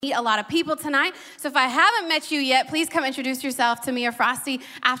Meet a lot of people tonight. So if I haven't met you yet, please come introduce yourself to me or Frosty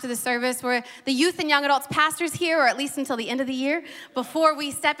after the service. We're the youth and young adults pastors here, or at least until the end of the year, before we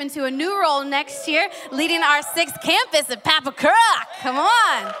step into a new role next year, leading our 6th campus at Papakura. Come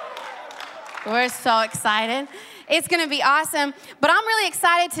on. We're so excited. It's going to be awesome. But I'm really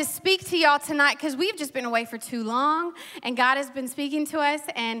excited to speak to y'all tonight because we've just been away for too long, and God has been speaking to us,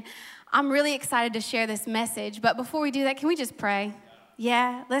 and I'm really excited to share this message. But before we do that, can we just pray?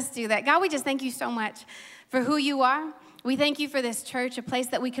 Yeah, let's do that. God, we just thank you so much for who you are. We thank you for this church, a place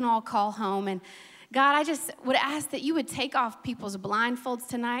that we can all call home. And God, I just would ask that you would take off people's blindfolds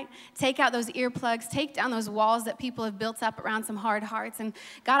tonight, take out those earplugs, take down those walls that people have built up around some hard hearts. And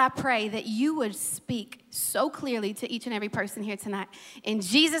God, I pray that you would speak so clearly to each and every person here tonight. In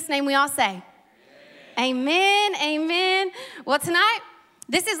Jesus' name we all say, amen, amen. Well, tonight,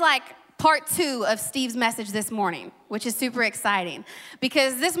 this is like part 2 of Steve's message this morning, which is super exciting.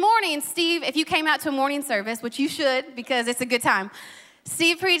 Because this morning, Steve, if you came out to a morning service, which you should because it's a good time,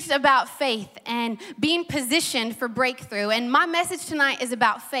 Steve preached about faith and being positioned for breakthrough. And my message tonight is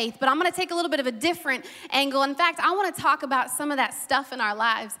about faith, but I'm going to take a little bit of a different angle. In fact, I want to talk about some of that stuff in our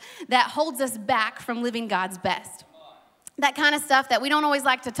lives that holds us back from living God's best. That kind of stuff that we don't always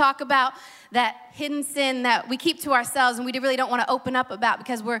like to talk about, that hidden sin that we keep to ourselves and we really don't want to open up about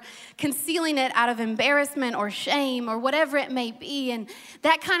because we're concealing it out of embarrassment or shame or whatever it may be. And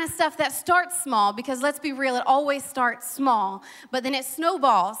that kind of stuff that starts small, because let's be real, it always starts small, but then it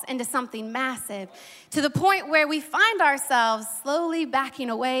snowballs into something massive to the point where we find ourselves slowly backing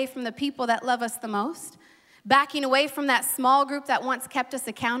away from the people that love us the most, backing away from that small group that once kept us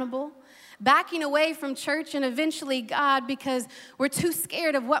accountable, backing away from church and eventually God because we're too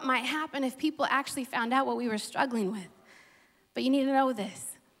scared of what might happen if people actually found out what we were struggling with. But you need to know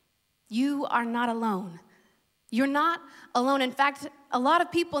this. You are not alone. You're not alone. In fact, a lot of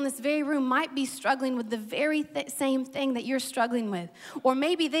people in this very room might be struggling with the very same thing that you're struggling with. Or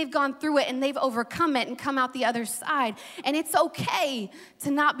maybe they've gone through it and they've overcome it and come out the other side. And it's okay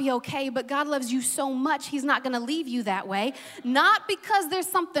to not be okay, but God loves you so much, he's not going to leave you that way. Not because there's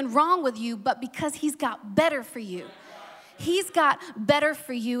something wrong with you, but because he's got better for you. He's got better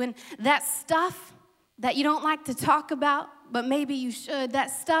for you. And that stuff that you don't like to talk about, but maybe you should, that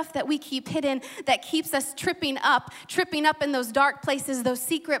stuff that we keep hidden, that keeps us tripping up in those dark places, those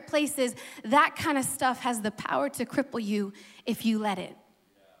secret places, that kind of stuff has the power to cripple you if you let it.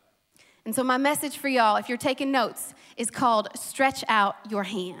 And so my message for y'all, if you're taking notes, is called Stretch Out Your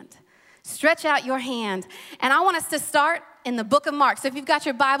Hand. Stretch out your hand. And I want us to start in the book of Mark. So if you've got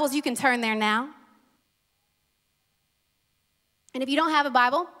your Bibles, you can turn there now. And if you don't have a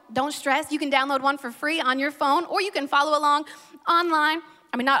Bible, don't stress. You can download one for free on your phone, or you can follow along online.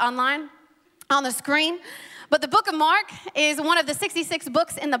 Not online, on the screen. But the book of Mark is one of the 66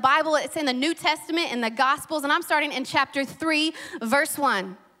 books in the Bible. It's in the New Testament, in the Gospels, and I'm starting in chapter 3, verse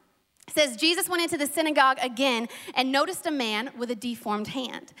 1. It says, Jesus went into the synagogue again and noticed a man with a deformed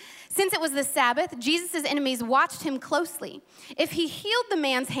hand. Since it was the Sabbath, Jesus' enemies watched him closely. If he healed the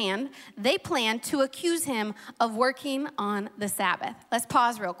man's hand, they planned to accuse him of working on the Sabbath. Let's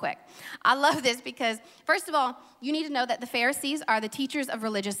pause real quick. I love this because, first of all, you need to know that the Pharisees are the teachers of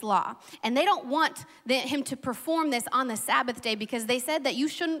religious law. And they don't want him to perform this on the Sabbath day because they said that you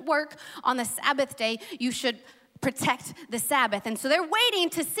shouldn't work on the Sabbath day. You should protect the Sabbath. And so they're waiting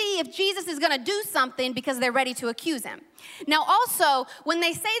to see if Jesus is going to do something because they're ready to accuse him. Now also, when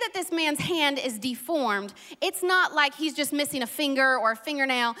they say that this man's hand is deformed, it's not like he's just missing a finger or a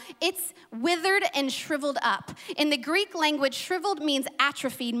fingernail. It's withered and shriveled up. In the Greek language, shriveled means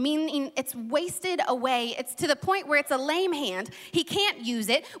atrophied, meaning it's wasted away. It's to the point where it's a lame hand. He can't use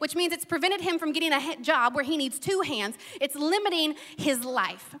it, which means it's prevented him from getting a job where he needs 2 hands. It's limiting his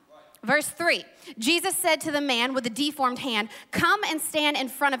life. Verse 3, Jesus said to the man with the deformed hand, "Come and stand in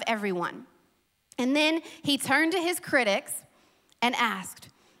front of everyone." And then he turned to his critics and asked,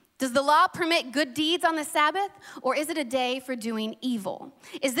 "Does the law permit good deeds on the Sabbath, or is it a day for doing evil?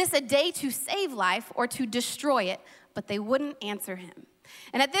 Is this a day to save life or to destroy it?" But they wouldn't answer him.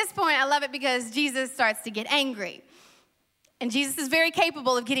 And at this point, I love it because Jesus starts to get angry. And Jesus is very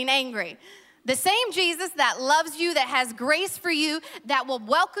capable of getting angry. The same Jesus that loves you, that has grace for you, that will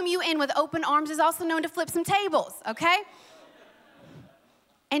welcome you in with open arms is also known to flip some tables, okay?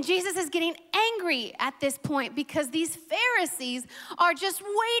 And Jesus is getting angry at this point because these Pharisees are just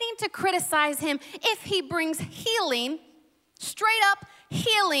waiting to criticize him if he brings healing, straight up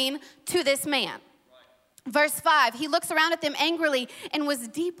healing, to this man. Verse 5, he looks around at them angrily and was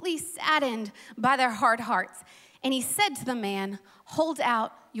deeply saddened by their hard hearts. And he said to the man, "Hold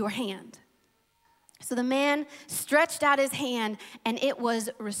out your hand." So the man stretched out his hand, and it was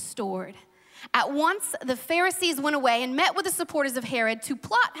restored. At once, the Pharisees went away and met with the supporters of Herod to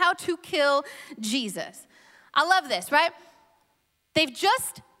plot how to kill Jesus. I love this, right? They've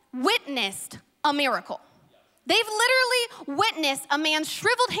just witnessed a miracle. They've literally witnessed a man's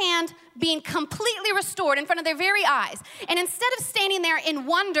shriveled hand being completely restored in front of their very eyes. And instead of standing there in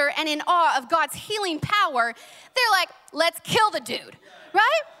wonder and in awe of God's healing power, they're like, let's kill the dude,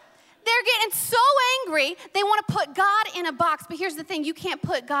 right? They're getting so angry, they want to put God in a box. But here's the thing, you can't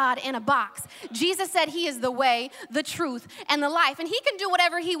put God in a box. Jesus said he is the way, the truth, and the life. And he can do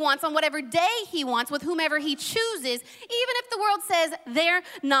whatever he wants on whatever day he wants with whomever he chooses, even if the world says they're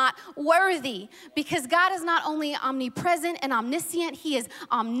not worthy. Because God is not only omnipresent and omniscient, he is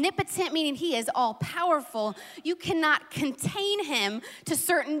omnipotent, meaning he is all powerful. You cannot contain him to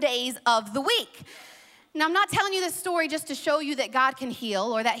certain days of the week. Now, I'm not telling you this story just to show you that God can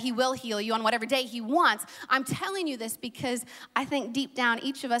heal or that he will heal you on whatever day he wants. I'm telling you this because I think deep down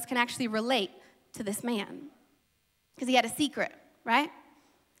each of us can actually relate to this man. Because he had a secret, right?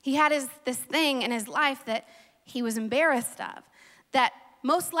 He had this thing in his life that he was embarrassed of, that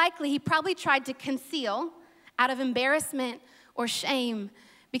most likely he probably tried to conceal out of embarrassment or shame,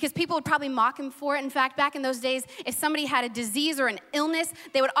 because people would probably mock him for it. In fact, back in those days, if somebody had a disease or an illness,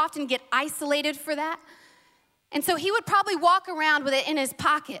 they would often get isolated for that. And so he would probably walk around with it in his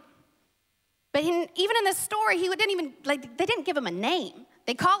pocket. But even in this story, they didn't give him a name.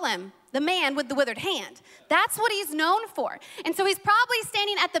 They call him the man with the withered hand. That's what he's known for. And so he's probably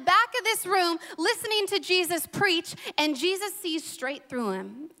standing at the back of this room listening to Jesus preach, and Jesus sees straight through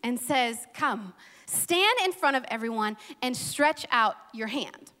him and says, come, stand in front of everyone and stretch out your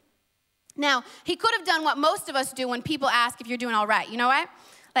hand. Now, he could have done what most of us do when people ask if you're doing all right. You know what?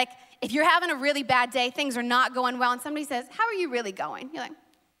 Like, if you're having a really bad day, things are not going well, and somebody says, how are you really going? You're like,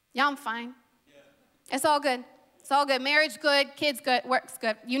 yeah, I'm fine. Yeah. It's all good. It's all good. Marriage good, kids good, work's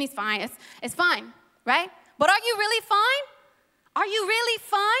good, uni's fine. It's fine, right? But are you really fine? Are you really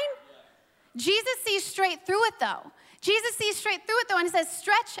fine? Yeah. Jesus sees straight through it, though. Jesus sees straight through it, though, and he says,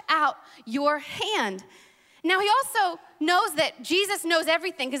 stretch out your hand. Now, he also knows that Jesus knows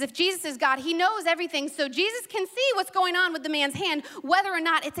everything, because if Jesus is God, he knows everything. So Jesus can see what's going on with the man's hand, whether or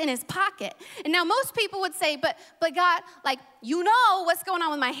not it's in his pocket. And now most people would say, but God, like, you know what's going on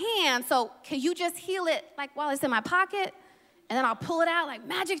with my hand, so can you just heal it, like, while it's in my pocket? And then I'll pull it out like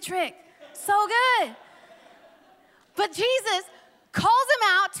magic trick. So good. But Jesus calls him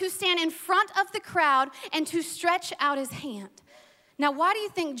out to stand in front of the crowd and to stretch out his hand. Now, why do you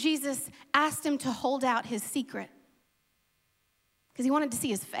think Jesus asked him to hold out his secret? Because he wanted to see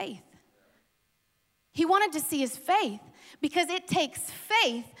his faith. He wanted to see his faith because it takes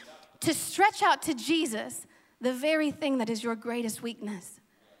faith to stretch out to Jesus the very thing that is your greatest weakness.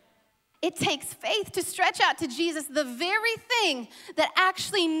 It takes faith to stretch out to Jesus the very thing that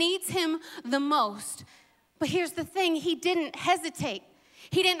actually needs him the most. But here's the thing, he didn't hesitate.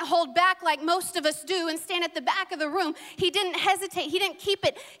 He didn't hold back like most of us do and stand at the back of the room. He didn't hesitate. He didn't keep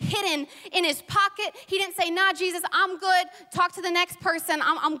it hidden in his pocket. He didn't say, nah, Jesus, I'm good. Talk to the next person.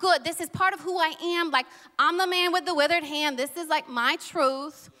 I'm good. This is part of who I am. Like, I'm the man with the withered hand. This is like my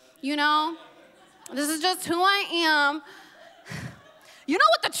truth, you know? This is just who I am. You know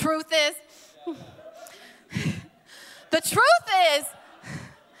what the truth is? The truth is,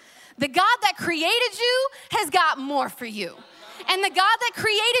 the God that created you has got more for you. And the God that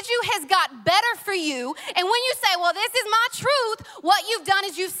created you has got better for you. And when you say, well, this is my truth, what you've done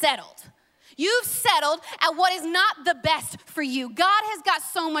is you've settled. You've settled at what is not the best for you. God has got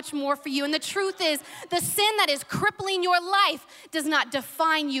so much more for you. And the truth is, the sin that is crippling your life does not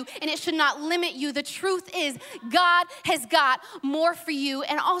define you, and it should not limit you. The truth is, God has got more for you.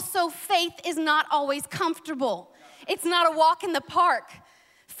 And also, faith is not always comfortable. It's not a walk in the park.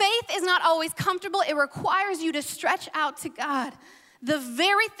 Faith is not always comfortable. It requires you to stretch out to God, the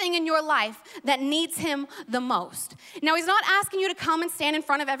very thing in your life that needs him the most. Now, he's not asking you to come and stand in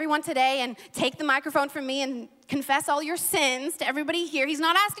front of everyone today and take the microphone from me and confess all your sins to everybody here. He's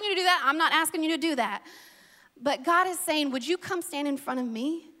not asking you to do that. I'm not asking you to do that. But God is saying, would you come stand in front of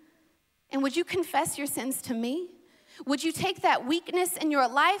me? And would you confess your sins to me? Would you take that weakness in your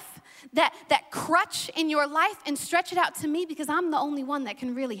life, that crutch in your life, and stretch it out to me, because I'm the only one that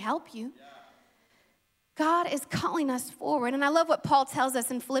can really help you? Yeah. God is calling us forward. And I love what Paul tells us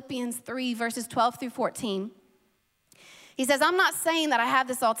in Philippians 3, verses 12 through 14. He says, I'm not saying that I have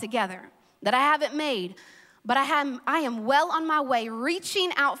this all together, that I have it made, But I am well on my way, reaching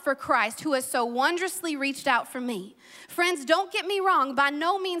out for Christ, who has so wondrously reached out for me. Friends, don't get me wrong. By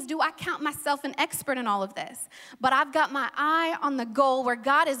no means do I count myself an expert in all of this. But I've got my eye on the goal where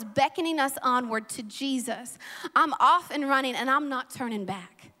God is beckoning us onward to Jesus. I'm off and running, and I'm not turning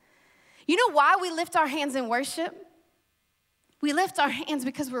back. You know why we lift our hands in worship? We lift our hands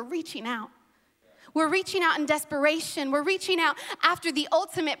because we're reaching out. We're reaching out in desperation. We're reaching out after the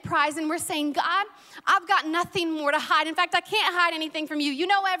ultimate prize, and we're saying, God, I've got nothing more to hide. In fact, I can't hide anything from you. You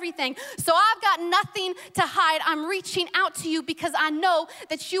know everything. So I've got nothing to hide. I'm reaching out to you because I know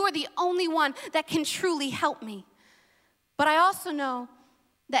that you are the only one that can truly help me. But I also know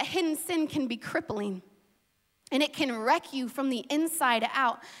that hidden sin can be crippling, and it can wreck you from the inside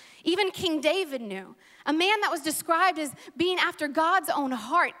out. Even King David knew. A man that was described as being after God's own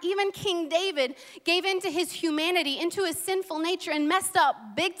heart. Even King David gave into his humanity, into his sinful nature, and messed up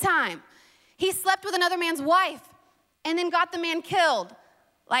big time. He slept with another man's wife and then got the man killed.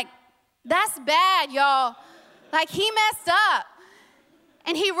 Like, that's bad, y'all. Like, he messed up.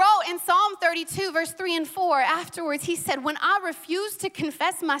 And he wrote in Psalm 32, verse 3 and 4, afterwards, he said, when I refused to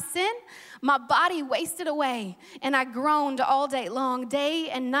confess my sin, my body wasted away, and I groaned all day long. Day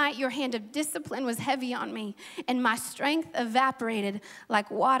and night, your hand of discipline was heavy on me, and my strength evaporated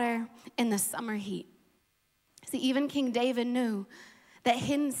like water in the summer heat. See, even King David knew that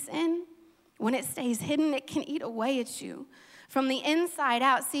hidden sin, when it stays hidden, it can eat away at you from the inside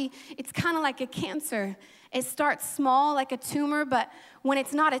out. See, it's kind of like a cancer. It starts small like a tumor, but when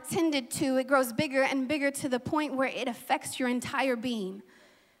it's not attended to, it grows bigger and bigger to the point where it affects your entire being.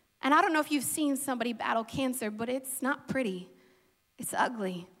 And I don't know if you've seen somebody battle cancer, but it's not pretty. It's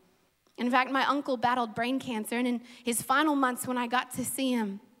ugly. In fact, my uncle battled brain cancer, and in his final months when I got to see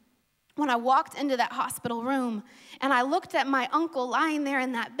him, when I walked into that hospital room and I looked at my uncle lying there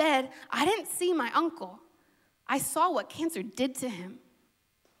in that bed, I didn't see my uncle. I saw what cancer did to him.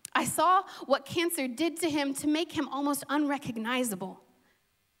 I saw what cancer did to him to make him almost unrecognizable.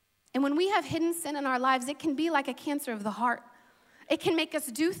 And when we have hidden sin in our lives, it can be like a cancer of the heart. It can make us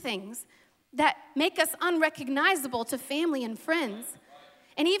do things that make us unrecognizable to family and friends,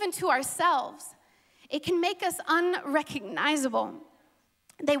 and even to ourselves. It can make us unrecognizable.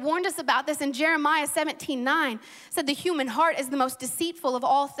 They warned us about this in Jeremiah 17:9. Said the human heart is the most deceitful of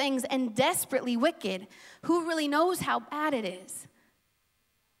all things and desperately wicked. Who really knows how bad it is?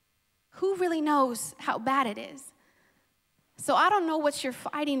 Who really knows how bad it is? So I don't know what you're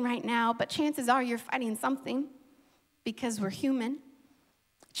fighting right now, but chances are you're fighting something because we're human.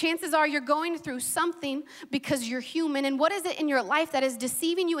 Chances are you're going through something because you're human. And what is it in your life that is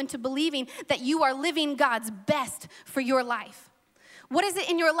deceiving you into believing that you are living God's best for your life? What is it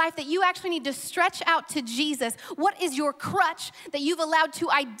in your life that you actually need to stretch out to Jesus? What is your crutch that you've allowed to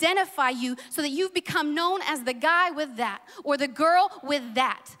identify you so that you've become known as the guy with that or the girl with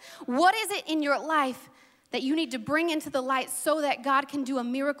that? What is it in your life that you need to bring into the light so that God can do a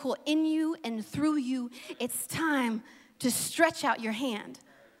miracle in you and through you? It's time to stretch out your hand.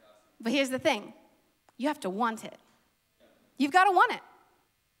 But here's the thing. You have to want it. You've got to want it.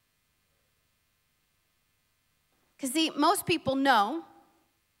 Because see, most people know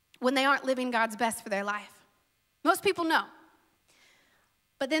when they aren't living God's best for their life. Most people know.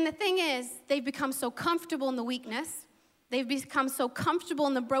 But then the thing is, they've become so comfortable in the weakness, they've become so comfortable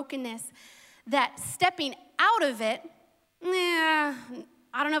in the brokenness that stepping out of it, I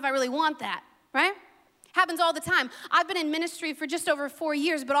don't know if I really want that, right? Happens all the time. I've been in ministry for just over 4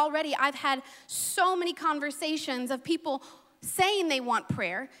 years, but already I've had so many conversations of people saying they want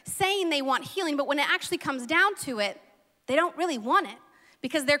prayer, saying they want healing, but when it actually comes down to it, they don't really want it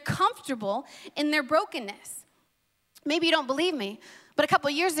because they're comfortable in their brokenness. Maybe you don't believe me, but a couple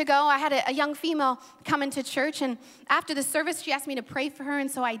of years ago, I had a young female come into church, and after the service, she asked me to pray for her, and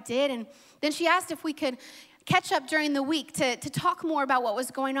so I did, and then she asked if we could catch up during the week to talk more about what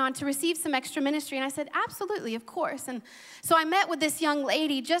was going on, to receive some extra ministry, and I said, absolutely, of course, and so I met with this young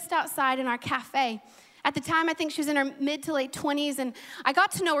lady just outside in our cafe. At the time, I think she was in her mid to late 20s, and I got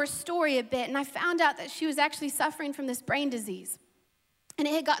to know her story a bit, and I found out that she was actually suffering from this brain disease. And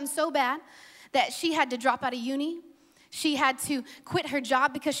it had gotten so bad that she had to drop out of uni. She had to quit her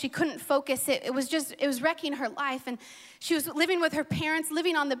job because she couldn't focus. It was wrecking her life, and she was living with her parents,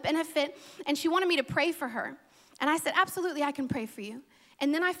 living on the benefit, and she wanted me to pray for her. And I said, absolutely, I can pray for you.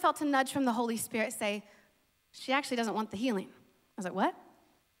 And then I felt a nudge from the Holy Spirit say, she actually doesn't want the healing. I was like, what?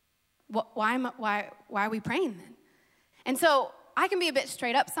 Why are we praying then? And so I can be a bit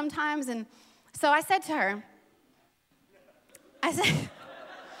straight up sometimes. And so I said to her, I said,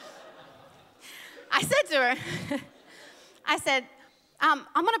 I'm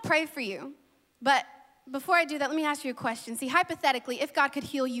going to pray for you, but before I do that, let me ask you a question. See, hypothetically, if God could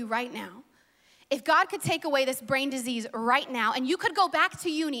heal you right now, if God could take away this brain disease right now, and you could go back to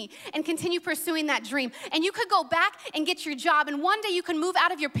uni and continue pursuing that dream, and you could go back and get your job, and one day you could move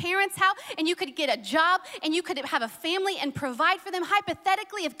out of your parents' house, and you could get a job, and you could have a family and provide for them.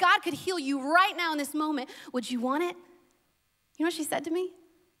 Hypothetically, if God could heal you right now in this moment, would you want it? You know what she said to me?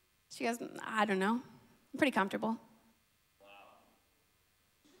 She goes, I don't know. I'm pretty comfortable.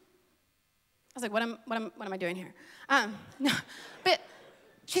 I was like, what am I doing here? No, but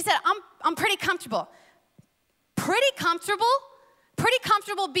she said, I'm pretty comfortable. Pretty comfortable? Pretty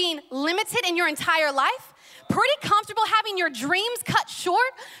comfortable being limited in your entire life? Pretty comfortable having your dreams cut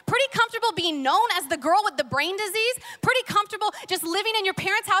short? Pretty comfortable being known as the girl with the brain disease? Pretty comfortable just living in your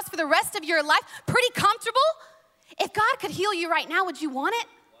parents' house for the rest of your life? Pretty comfortable? If God could heal you right now, would you want it?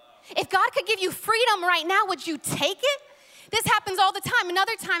 If God could give you freedom right now, would you take it? This happens all the time.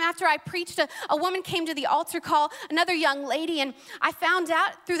 Another time after I preached, a woman came to the altar call, another young lady, and I found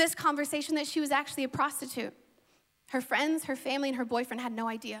out through this conversation that she was actually a prostitute. Her friends, her family, and her boyfriend had no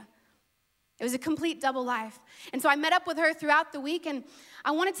idea. It was a complete double life. And so I met up with her throughout the week, and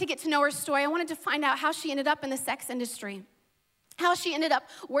I wanted to get to know her story. I wanted to find out how she ended up in the sex industry, how she ended up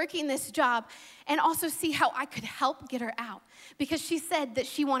working this job, and also see how I could help get her out. Because she said that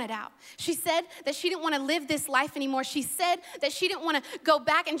she wanted out. She said that she didn't want to live this life anymore. She said that she didn't want to go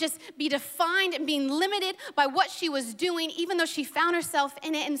back and just be defined and being limited by what she was doing, even though she found herself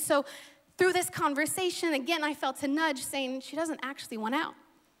in it. And so through this conversation, again, I felt a nudge saying, she doesn't actually want out.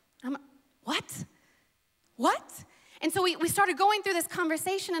 I'm like, what? What? And so we started going through this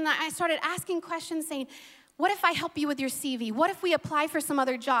conversation, and I started asking questions saying, what if I help you with your CV? What if we apply for some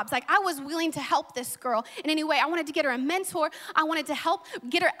other jobs? Like, I was willing to help this girl in any way. I wanted to get her a mentor. I wanted to help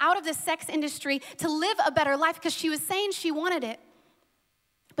get her out of the sex industry to live a better life because she was saying she wanted it.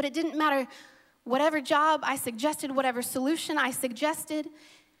 But it didn't matter whatever job I suggested, whatever solution I suggested,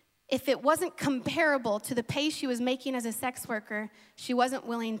 if it wasn't comparable to the pay she was making as a sex worker, she wasn't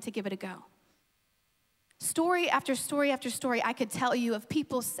willing to give it a go. Story after story after story, I could tell you of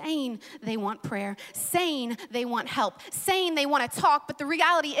people saying they want prayer, saying they want help, saying they want to talk, but the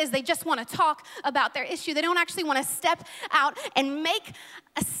reality is they just want to talk about their issue. They don't actually want to step out and make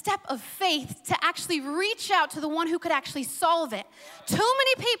a step of faith to actually reach out to the one who could actually solve it. Too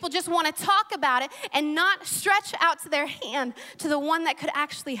many people just want to talk about it and not stretch out to their hand to the one that could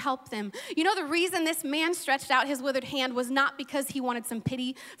actually help them. You know, the reason this man stretched out his withered hand was not because he wanted some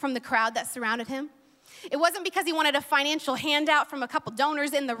pity from the crowd that surrounded him. It wasn't because he wanted a financial handout from a couple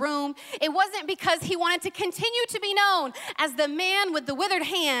donors in the room. It wasn't because he wanted to continue to be known as the man with the withered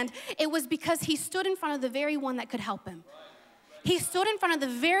hand. It was because he stood in front of the very one that could help him. He stood in front of the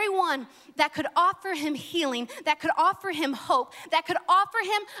very one that could offer him healing, that could offer him hope, that could offer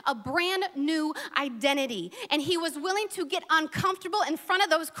him a brand new identity. And he was willing to get uncomfortable in front of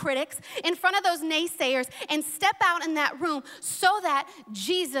those critics, in front of those naysayers, and step out in that room so that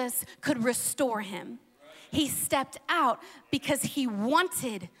Jesus could restore him. He stepped out because he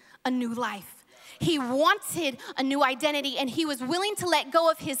wanted a new life. He wanted a new identity, and he was willing to let go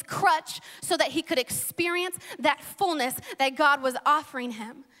of his crutch so that he could experience that fullness that God was offering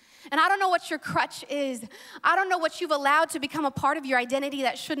him. And I don't know what your crutch is. I don't know what you've allowed to become a part of your identity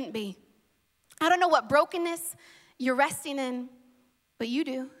that shouldn't be. I don't know what brokenness you're resting in, but you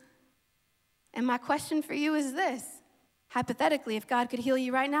do. And my question for you is this. Hypothetically, if God could heal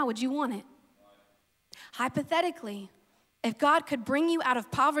you right now, would you want it? Hypothetically, if God could bring you out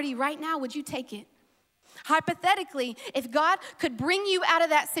of poverty right now, would you take it? Hypothetically, if God could bring you out of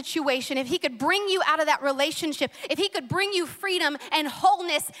that situation, if he could bring you out of that relationship, if he could bring you freedom and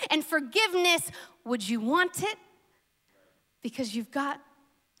wholeness and forgiveness, would you want it? Because you've got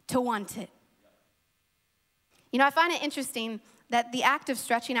to want it. You know, I find it interesting that the act of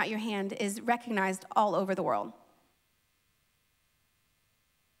stretching out your hand is recognized all over the world.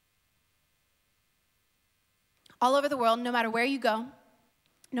 All over the world, no matter where you go,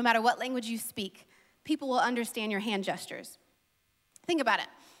 no matter what language you speak, people will understand your hand gestures. Think about it.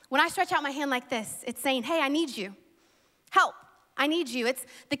 When I stretch out my hand like this, it's saying, hey, I need you. Help, I need you. It's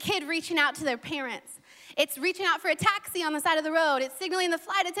the kid reaching out to their parents. It's reaching out for a taxi on the side of the road. It's signaling the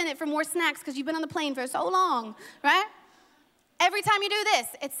flight attendant for more snacks because you've been on the plane for so long, right? Every time you do this,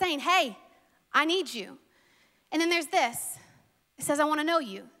 it's saying, hey, I need you. And then there's this. It says, I want to know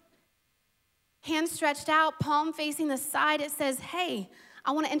you. Hand stretched out, palm facing the side, it says, hey,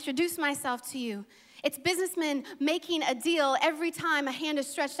 I want to introduce myself to you. It's businessmen making a deal every time a hand is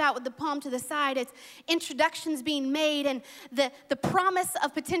stretched out with the palm to the side. It's introductions being made and the promise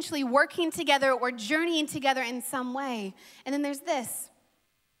of potentially working together or journeying together in some way. And then there's this,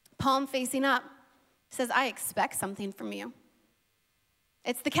 palm facing up, says, I expect something from you.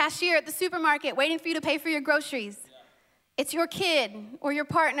 It's the cashier at the supermarket waiting for you to pay for your groceries. It's your kid or your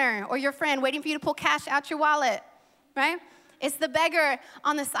partner or your friend waiting for you to pull cash out your wallet, right? It's the beggar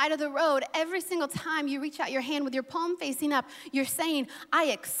on the side of the road. Every single time you reach out your hand with your palm facing up, you're saying, I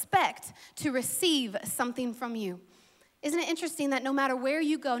expect to receive something from you. Isn't it interesting that no matter where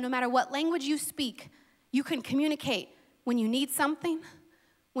you go, no matter what language you speak, you can communicate when you need something,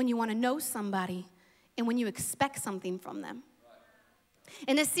 when you want to know somebody, and when you expect something from them.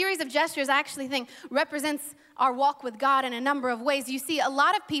 And this series of gestures, I actually think, represents our walk with God in a number of ways. You see, a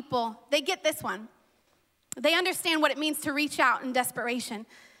lot of people, they get this one. They understand what it means to reach out in desperation,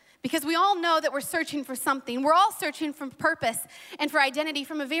 because we all know that we're searching for something. We're all searching for purpose and for identity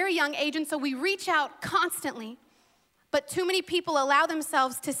from a very young age, and so we reach out constantly. But too many people allow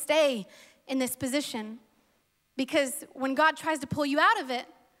themselves to stay in this position, because when God tries to pull you out of it,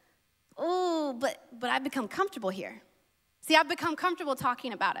 but I've become comfortable here. See, I've become comfortable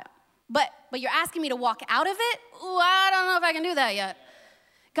talking about it. But you're asking me to walk out of it? I don't know if I can do that yet.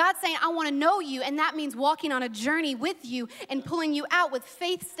 God's saying, I want to know you, and that means walking on a journey with you and pulling you out with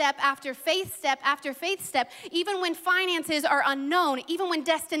faith step after faith step after faith step. Even when finances are unknown, even when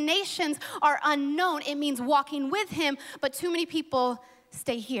destinations are unknown, it means walking with him. But too many people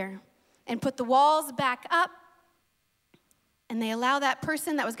stay here and put the walls back up, and they allow that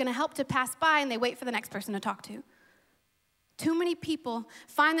person that was going to help to pass by, and they wait for the next person to talk to. Too many people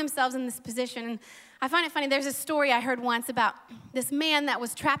find themselves in this position. And I find it funny, there's a story I heard once about this man that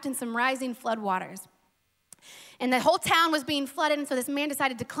was trapped in some rising floodwaters. And the whole town was being flooded, and so this man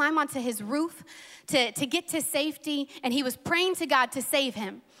decided to climb onto his roof to get to safety, and he was praying to God to save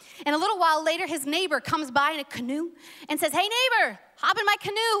him. And a little while later, his neighbor comes by in a canoe and says, hey neighbor, hop in my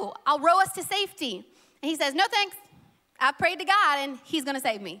canoe, I'll row us to safety. And he says, no thanks, I prayed to God and he's gonna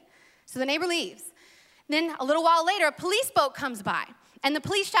save me. So the neighbor leaves. Then a little while later, a police boat comes by, and the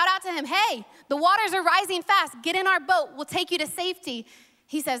police shout out to him, hey, the waters are rising fast. Get in our boat. We'll take you to safety.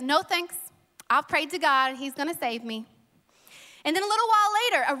 He says, no thanks. I've prayed to God. He's going to save me. And then a little while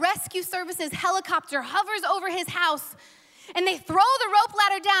later, a rescue services helicopter hovers over his house, and they throw the rope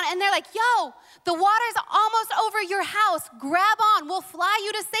ladder down, and they're like, yo, the water's almost over your house. Grab on. We'll fly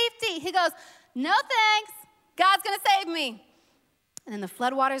you to safety. He goes, no thanks. God's going to save me. And then the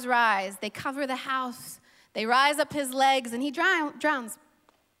floodwaters rise. They cover the house. They rise up his legs, and he drowns.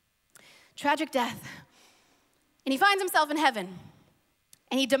 Tragic death. And he finds himself in heaven,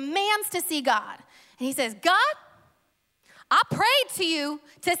 and he demands to see God. And he says, God, I prayed to you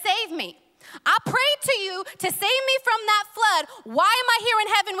to save me. I prayed to you to save me from that flood. Why am I here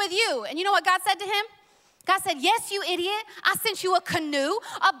in heaven with you? And you know what God said to him? God said, yes, you idiot. I sent you a canoe,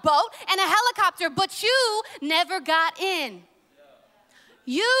 a boat, and a helicopter, but you never got in.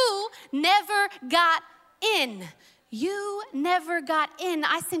 You never got in. You never got in.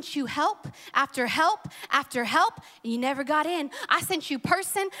 I sent you help after help after help, and you never got in. I sent you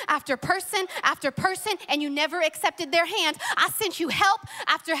person after person after person, and you never accepted their hand. I sent you help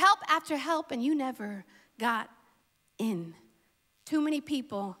after help after help, and you never got in. Too many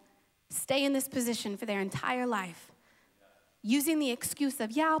people stay in this position for their entire life, using the excuse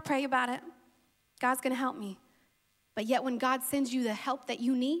of, yeah, I'll pray about it. God's going to help me. But yet when God sends you the help that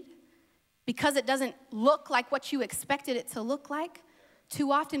you need, because it doesn't look like what you expected it to look like,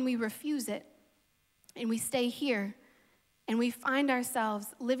 too often we refuse it, and we stay here, and we find ourselves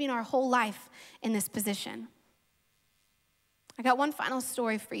living our whole life in this position. I got one final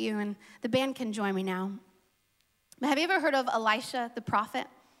story for you, and the band can join me now. Have you ever heard of Elisha the prophet,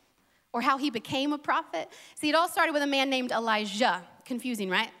 or how he became a prophet? See, it all started with a man named Elijah. Confusing,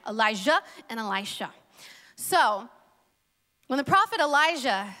 right? Elijah and Elisha. So, when the prophet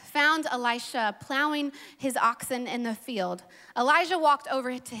Elijah found Elisha plowing his oxen in the field, Elijah walked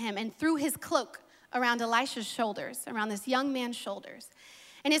over to him and threw his cloak around Elisha's shoulders, around this young man's shoulders.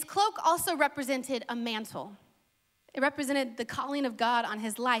 And his cloak also represented a mantle. It represented the calling of God on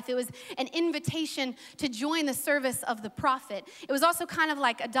his life. It was an invitation to join the service of the prophet. It was also kind of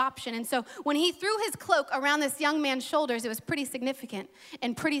like adoption. And so when he threw his cloak around this young man's shoulders, it was pretty significant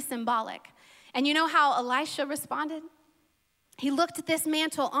and pretty symbolic. And you know how Elisha responded? He looked at this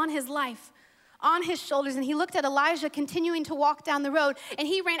mantle on his life, on his shoulders, and he looked at Elijah continuing to walk down the road, and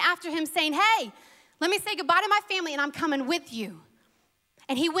he ran after him saying, hey, let me say goodbye to my family, and I'm coming with you.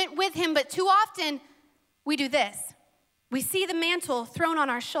 And he went with him, but too often we do this. We see the mantle thrown on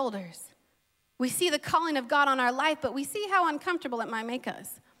our shoulders. We see the calling of God on our life, but we see how uncomfortable it might make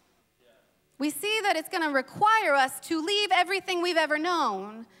us. We see that it's going to require us to leave everything we've ever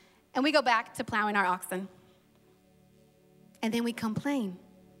known, and we go back to plowing our oxen. And then we complain.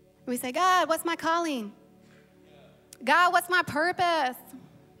 We say, God, what's my calling? God, what's my purpose?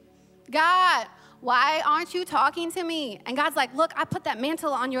 God, why aren't you talking to me? And God's like, look, I put that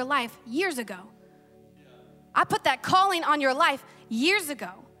mantle on your life years ago. I put that calling on your life years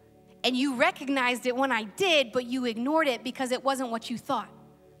ago. And you recognized it when I did, but you ignored it because it wasn't what you thought.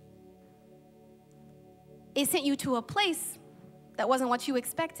 It sent you to a place that wasn't what you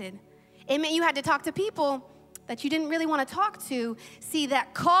expected. It meant you had to talk to people that you didn't really want to talk to. See,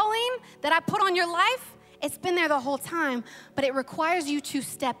 that calling that I put on your life, it's been there the whole time, but it requires you to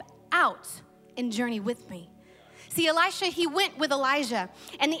step out and journey with me. See, Elisha, he went with Elijah,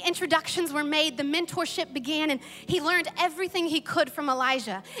 and the introductions were made, the mentorship began, and he learned everything he could from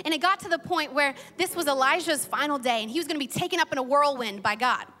Elijah. And it got to the point where this was Elijah's final day, and he was going to be taken up in a whirlwind by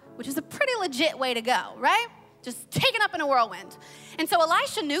God, which is a pretty legit way to go, right? Just taken up in a whirlwind. And so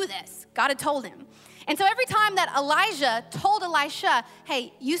Elisha knew this. God had told him. And so every time that Elijah told Elisha,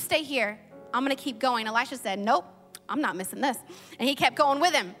 hey, you stay here, I'm going to keep going, Elisha said, nope, I'm not missing this. And he kept going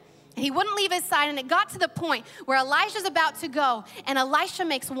with him. And he wouldn't leave his side, and it got to the point where Elijah's about to go, and Elisha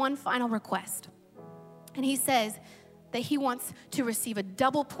makes one final request. And he says that he wants to receive a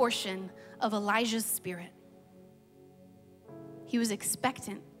double portion of Elijah's spirit. He was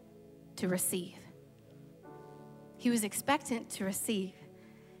expectant to receive. He was expectant to receive.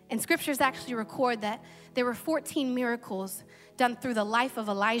 And scriptures actually record that there were 14 miracles done through the life of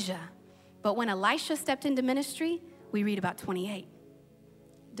Elijah. But when Elisha stepped into ministry, we read about 28.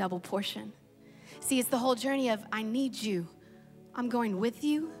 Double portion. See, it's the whole journey of, I need you. I'm going with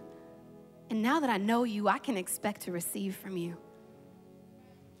you. And now that I know you, I can expect to receive from you.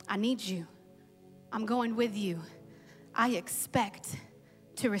 I need you. I'm going with you. I expect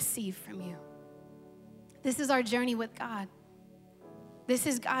to receive from you. This is our journey with God. This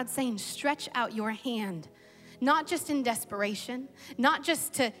is God saying, stretch out your hand, not just in desperation, not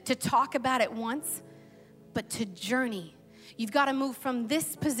just to talk about it once, but to journey. You've got to move from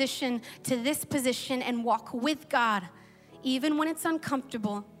this position to this position and walk with God, even when it's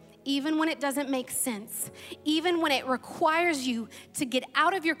uncomfortable, even when it doesn't make sense, even when it requires you to get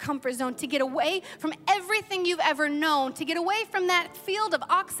out of your comfort zone, to get away from everything you've ever known, to get away from that field of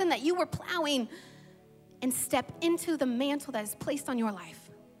oxen that you were plowing and step into the mantle that is placed on your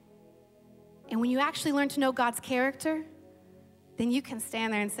life. And when you actually learn to know God's character, then you can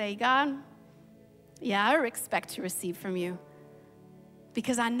stand there and say, God, yeah, I expect to receive from you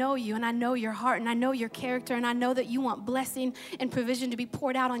because I know you and I know your heart and I know your character and I know that you want blessing and provision to be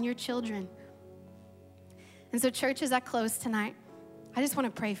poured out on your children. And so, church, as I close tonight, I just want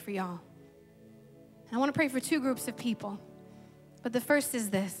to pray for y'all. And I want to pray for two groups of people. But the first is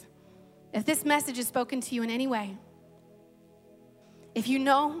this. If this message is spoken to you in any way, if you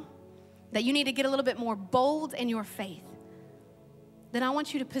know that you need to get a little bit more bold in your faith, then I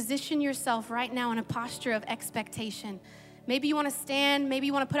want you to position yourself right now in a posture of expectation. Maybe you want to stand, maybe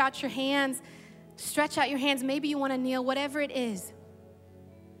you want to put out your hands, stretch out your hands, maybe you want to kneel, whatever it is.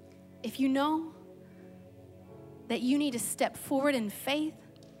 If you know that you need to step forward in faith,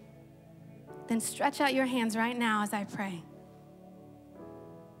 then stretch out your hands right now as I pray.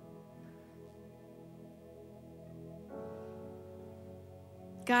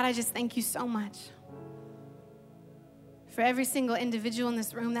 God, I just thank you so much for every single individual in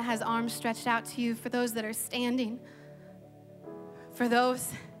this room that has arms stretched out to you, for those that are standing, for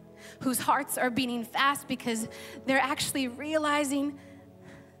those whose hearts are beating fast because they're actually realizing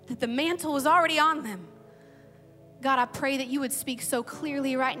that the mantle was already on them. God, I pray that you would speak so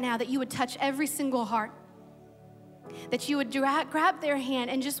clearly right now, that you would touch every single heart, that you would grab their hand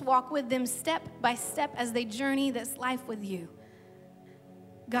and just walk with them step by step as they journey this life with you.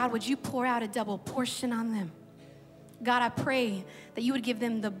 God, would you pour out a double portion on them? God, I pray that you would give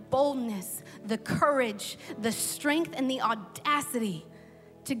them the boldness, the courage, the strength, and the audacity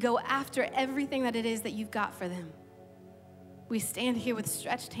to go after everything that it is that you've got for them. We stand here with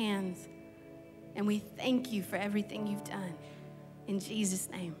stretched hands, and we thank you for everything you've done. In Jesus'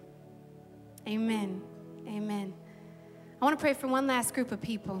 name, amen, amen. I want to pray for one last group of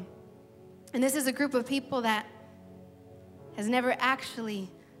people. And this is a group of people that has never actually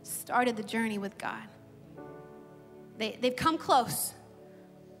started the journey with God. They've come close.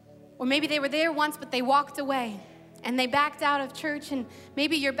 Or maybe they were there once, but they walked away and they backed out of church, and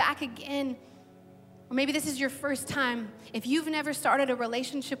maybe you're back again. Or maybe this is your first time. If you've never started a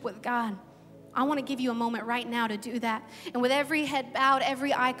relationship with God, I want to give you a moment right now to do that. And with every head bowed,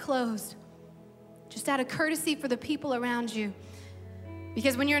 every eye closed, just out of courtesy for the people around you.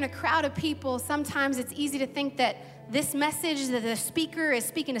 Because when you're in a crowd of people, sometimes it's easy to think that this message, that the speaker is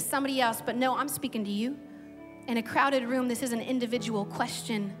speaking to somebody else, but no, I'm speaking to you. In a crowded room, this is an individual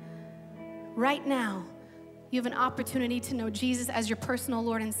question right now, you have an opportunity to know Jesus as your personal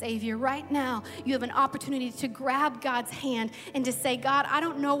Lord and Savior. Right now, you have an opportunity to grab God's hand and to say, God, I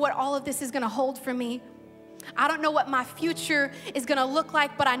don't know what all of this is gonna hold for me. I don't know what my future is gonna look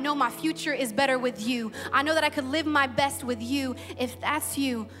like, but I know my future is better with you. I know that I could live my best with you. If that's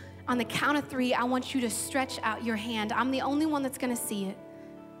you, on the count of 3, I want you to stretch out your hand. I'm the only one that's gonna see it.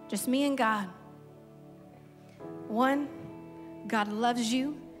 Just me and God. 1, God loves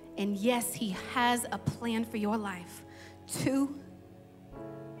you. And yes, he has a plan for your life. 2,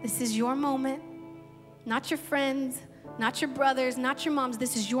 this is your moment, not your friends, not your brothers, not your moms.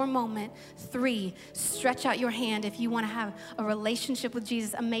 This is your moment. 3, stretch out your hand if you want to have a relationship with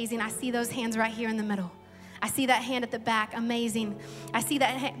Jesus. Amazing. I see those hands right here in the middle. I see that hand at the back. Amazing. I see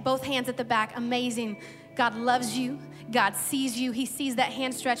that both hands at the back. Amazing. God loves you. God sees you. He sees that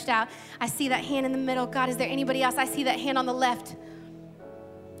hand stretched out. I see that hand in the middle. God, is there anybody else? I see that hand on the left.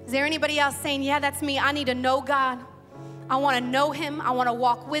 Is there anybody else saying, yeah, that's me. I need to know God. I want to know him. I want to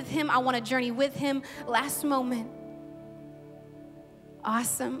walk with him. I want to journey with him. Last moment.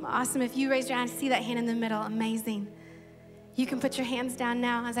 Awesome, awesome. If you raise your hand, see that hand in the middle. Amazing. You can put your hands down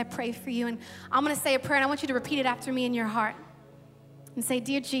now as I pray for you. And I'm going to say a prayer, and I want you to repeat it after me in your heart. And say,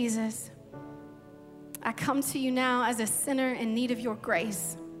 dear Jesus, I come to you now as a sinner in need of your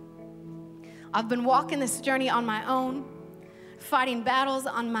grace. I've been walking this journey on my own, fighting battles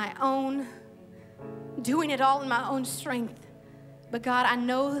on my own, doing it all in my own strength. But God, I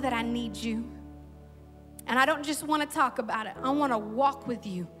know that I need you. And I don't just want to talk about it. I want to walk with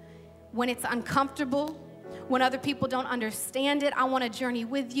you when it's uncomfortable, when other people don't understand it. I want to journey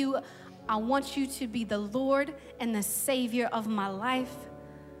with you. I want you to be the Lord and the Savior of my life.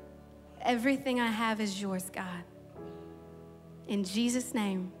 Everything I have is yours, God. In Jesus'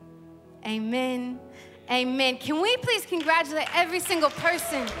 name, amen. Amen. Can we please congratulate every single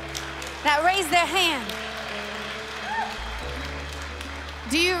person that raised their hand?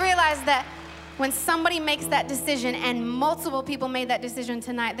 Do you realize that when somebody makes that decision, and multiple people made that decision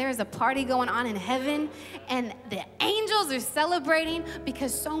tonight, there is a party going on in heaven, and the angels are celebrating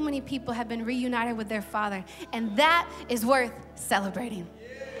because so many people have been reunited with their Father, and that is worth celebrating.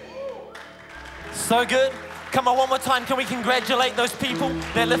 So good. Come on, one more time. Can we congratulate those people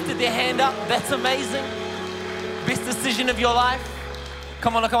that lifted their hand up? That's amazing. Best decision of your life.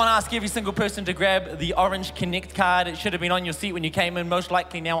 Come on, look, I want to ask every single person to grab the orange Connect card. It should have been on your seat when you came in, most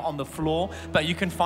likely now on the floor, but you can find